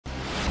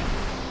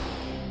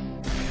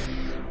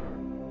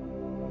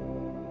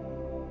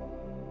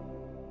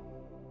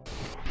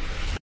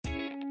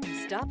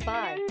Stop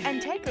by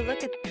and take a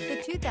look at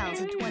the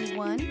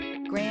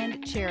 2021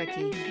 Grand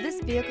Cherokee. This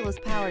vehicle is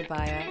powered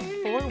by a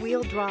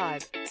four-wheel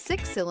drive,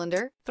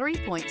 six-cylinder,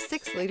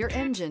 3.6-liter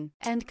engine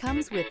and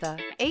comes with a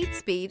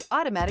 8-speed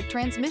automatic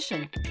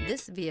transmission.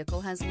 This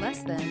vehicle has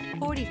less than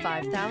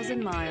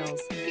 45,000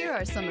 miles. Here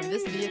are some of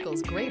this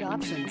vehicle's great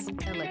options: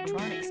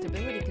 electronic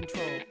stability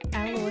control,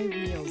 alloy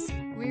wheels,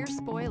 rear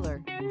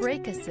spoiler,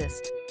 brake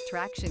assist,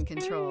 traction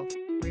control,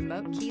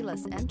 remote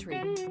keyless entry,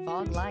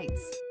 fog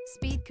lights,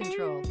 speed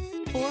control,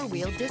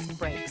 four-wheel disc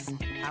brakes,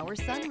 power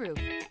sunroof.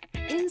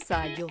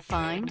 Inside you'll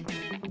find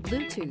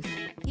Bluetooth,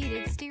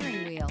 heated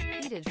steering wheel,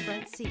 heated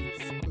front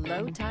seats,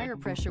 low tire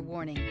pressure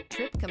warning,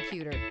 trip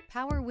computer,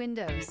 power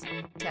windows,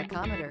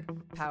 tachometer,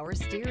 power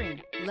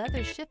steering,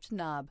 leather shift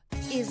knob.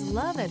 Is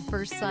love at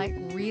first sight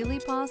really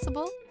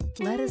possible?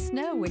 Let us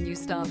know when you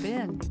stop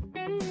in.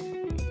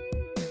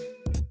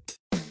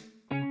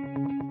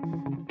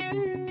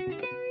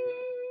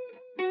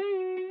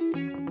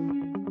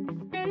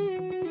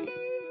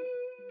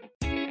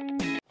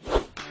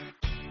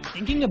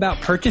 Thinking about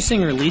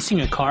purchasing or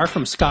leasing a car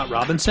from Scott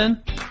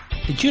Robinson?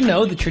 Did you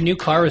know that your new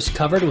car is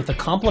covered with a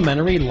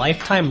complimentary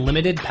lifetime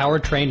limited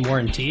powertrain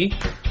warranty?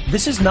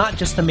 This is not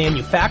just the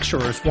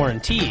manufacturer's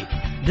warranty.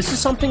 This is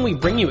something we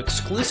bring you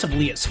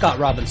exclusively at Scott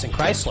Robinson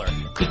Chrysler.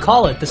 We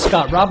call it the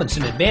Scott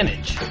Robinson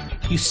Advantage.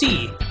 You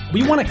see,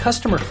 we want a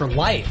customer for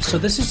life, so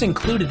this is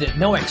included at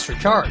no extra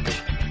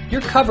charge.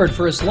 You're covered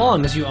for as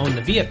long as you own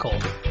the vehicle.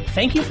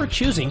 Thank you for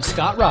choosing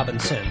Scott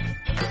Robinson.